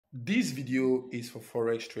This video is for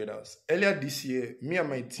Forex traders. Earlier this year, me and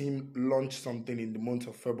my team launched something in the month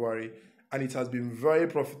of February, and it has been very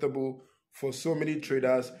profitable for so many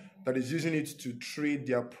traders that is using it to trade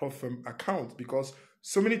their Profirm account, because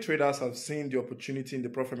so many traders have seen the opportunity in the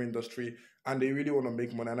Profirm industry and they really want to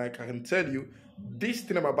make money. And I can tell you, this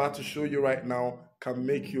thing I'm about to show you right now can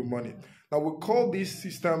make you money. Now, we call this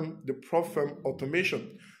system the Profirm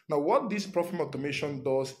automation. Now, what this Profirm automation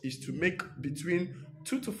does is to make between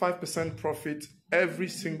 2 to 5% profit every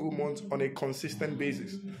single month on a consistent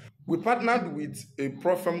basis. We partnered with a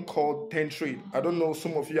Profirm called 10 Trade. I don't know,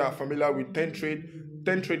 some of you are familiar with 10 Trade.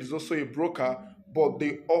 10 Trade is also a broker, but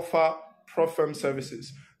they offer Profirm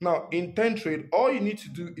services. Now, in 10 Trade, all you need to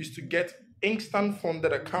do is to get instant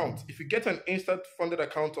funded account. If you get an instant funded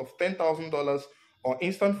account of $10,000 or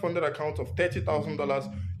instant funded account of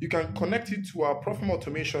 $30,000, you can connect it to our Profirm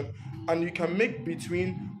automation and you can make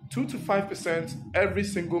between 2 to 5% every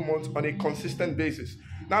single month on a consistent basis.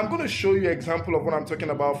 Now, I'm going to show you an example of what I'm talking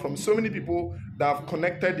about from so many people that have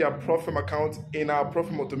connected their Profirm account in our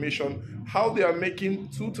Profirm automation, how they are making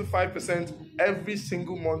 2 to 5% every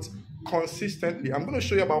single month consistently. I'm going to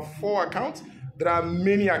show you about 4 accounts. There are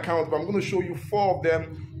many accounts, but I'm going to show you 4 of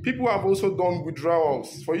them. People have also done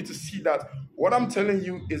withdrawals for you to see that what I'm telling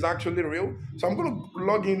you is actually real. So I'm going to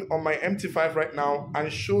log in on my MT5 right now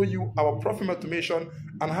and show you our Profirm automation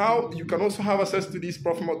and how you can also have access to this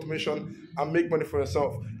Profirm automation and make money for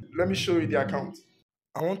yourself. Let me show you the account.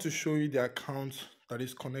 I want to show you the account that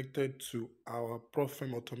is connected to our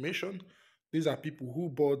Profirm automation. These are people who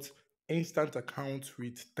bought instant accounts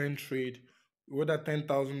with 10 Trade, whether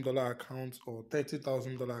 $10,000 account or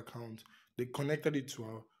 $30,000 account. They connected it to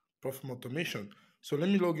our Profirm automation. So let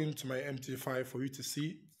me log into my MT5 for you to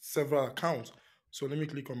see several accounts. So let me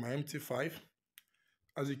click on my MT5.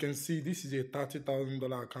 As you can see, this is a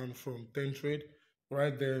 $30,000 account from 10 Trade.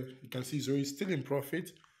 Right there, you can see Zoe is still in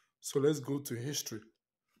profit. So let's go to history.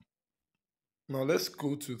 Now let's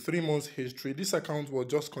go to 3 months history. This account was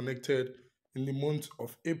just connected in the month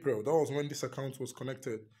of April. That was when this account was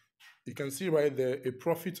connected. You can see right there a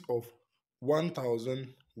profit of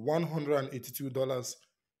 $1,182,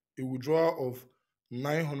 a withdrawal of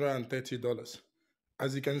 $930.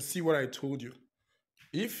 As you can see what I told you,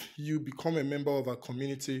 if you become a member of our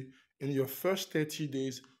community in your first 30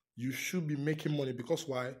 days, you should be making money. Because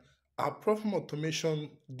why? Our Profirm automation,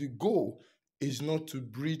 the goal is not to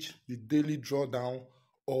breach the daily drawdown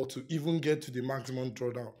or to even get to the maximum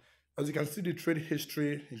drawdown. As you can see the trade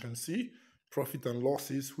history, you can see profit and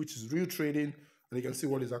losses, which is real trading, and you can see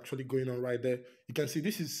what is actually going on right there. You can see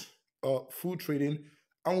this is full trading,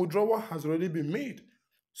 and withdrawal has already been made.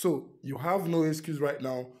 So you have no excuse right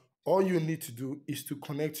now. All you need to do is to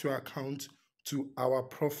connect your account to our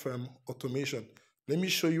Profirm automation. Let me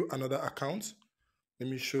show you another account. Let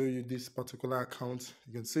me show you this particular account.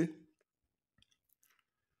 You can see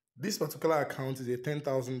this particular account is a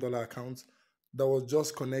 $10,000 account that was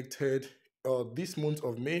just connected this month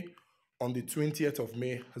of May, on the 20th of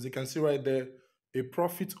May. As you can see right there, a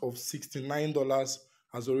profit of $69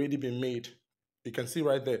 has already been made. You can see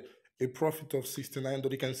right there, a profit of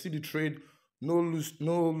 $69. You can see the trade, no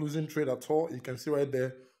losing trade at all. You can see right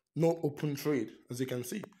there, no open trade. As you can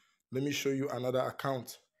see, let me show you another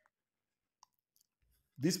account.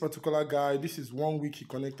 This particular guy, this is 1 week he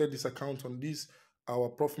connected this account on this, our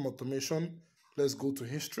Profirm automation. Let's go to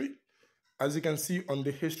history. As you can see on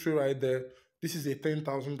the history right there, this is a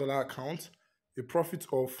 $10,000 account. A profit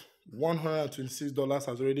of $126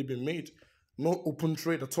 has already been made. No open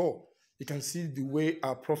trade at all. You can see the way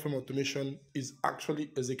our Profirm automation is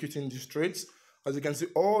actually executing these trades. As you can see,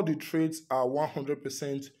 all the trades are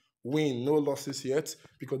 100% win, no losses yet,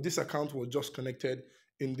 because this account was just connected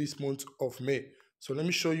in this month of May. So let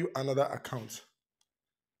me show you another account.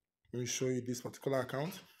 Let me show you this particular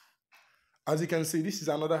account. As you can see, this is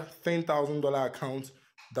another $10,000 account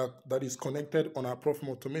that is connected on our Profirm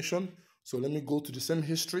automation. So let me go to the same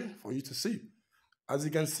history for you to see. As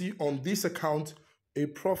you can see on this account, a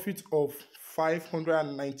profit of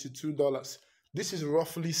 $592. This is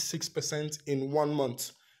roughly 6% in 1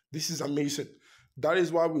 month. This is amazing. That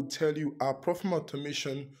is why we tell you our Profirm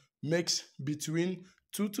automation makes between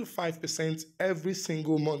 2 to 5% every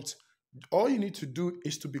single month. All you need to do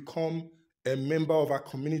is to become a member of our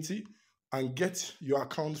community and get your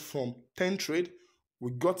account from 10 Trade.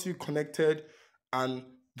 We got you connected, and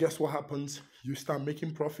guess what happens? You start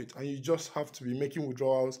making profit, and you just have to be making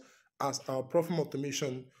withdrawals as our Profirm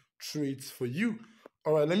automation trades for you.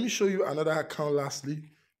 All right, let me show you another account lastly.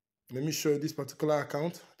 Let me show you this particular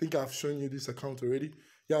account. I think I've shown you this account already.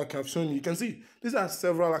 Yeah, okay, I've shown you. You can see these are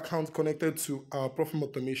several accounts connected to our profit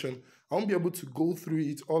automation. I won't be able to go through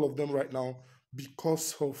it, all of them right now,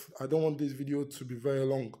 because of I don't want this video to be very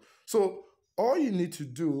long. So all you need to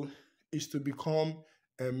do is to become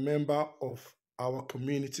a member of our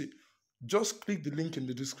community. Just click the link in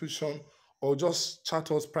the description or just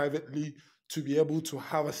chat us privately to be able to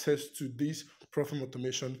have access to this profit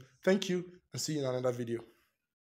automation. Thank you and see you in another video.